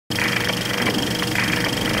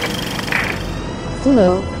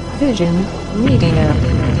Flow Vision Media.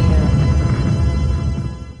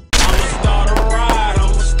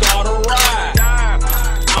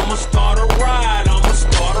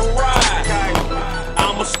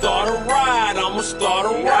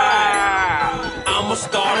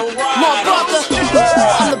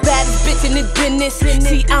 I'm the baddest bitch in this business.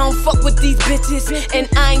 See, I don't fuck with these bitches, and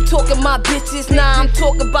I ain't talking my bitches. Nah, I'm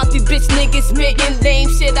talking about these bitch niggas spitting lame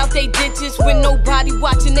shit out they ditches with nobody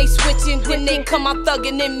watching. They switching when they come out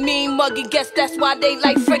thugging and mean mugging. Guess that's why they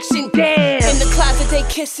like friction. Damn. In the closet they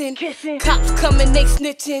kissing. Cops coming, they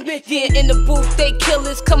snitching. Yeah, in the booth they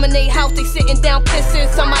killers coming. They house they sitting down pissing.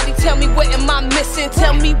 Somebody tell me what am I missing?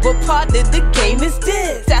 Tell me what part of the game is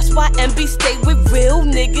this? That's why MB stay with real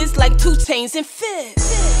niggas like 2 Chainz and Fizz.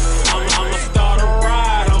 I'ma start a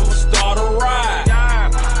ride, I'ma start a ride.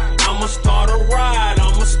 I'ma start a ride,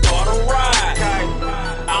 I'ma start a ride.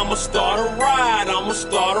 I'ma start a ride, I'ma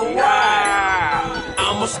start a ride.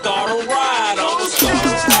 I'ma start a ride, I'ma start a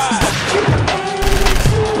ride.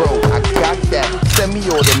 Bro, I got that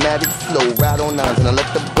semi-automatic flow. Ride on 9s and I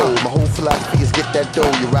let them go. My whole philosophy is get that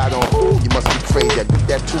dough. You ride on, ooh, you must be crazy. I get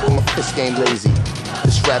that too, but my fist game lazy.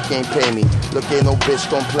 This rap game pay me. Look, ain't no bitch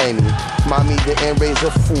gon' play me. Mommy didn't raise a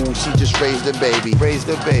fool, she just raised a baby. Raised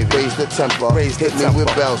the baby, raised the temper. Hit me with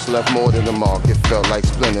belts, left more than a mark. It felt like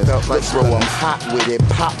splinters. Bro, I'm hot with it,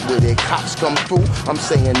 pop with it. Cops come through, I'm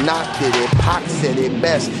saying not did it. Pac said it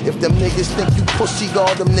best. If them niggas think you pussy,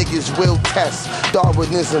 all them niggas will test.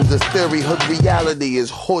 Darwinism, the theory, hood reality is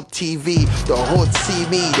hood TV. The hood see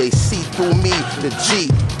me, they see through me. The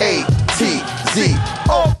G-A-T-Z.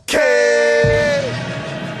 Okay.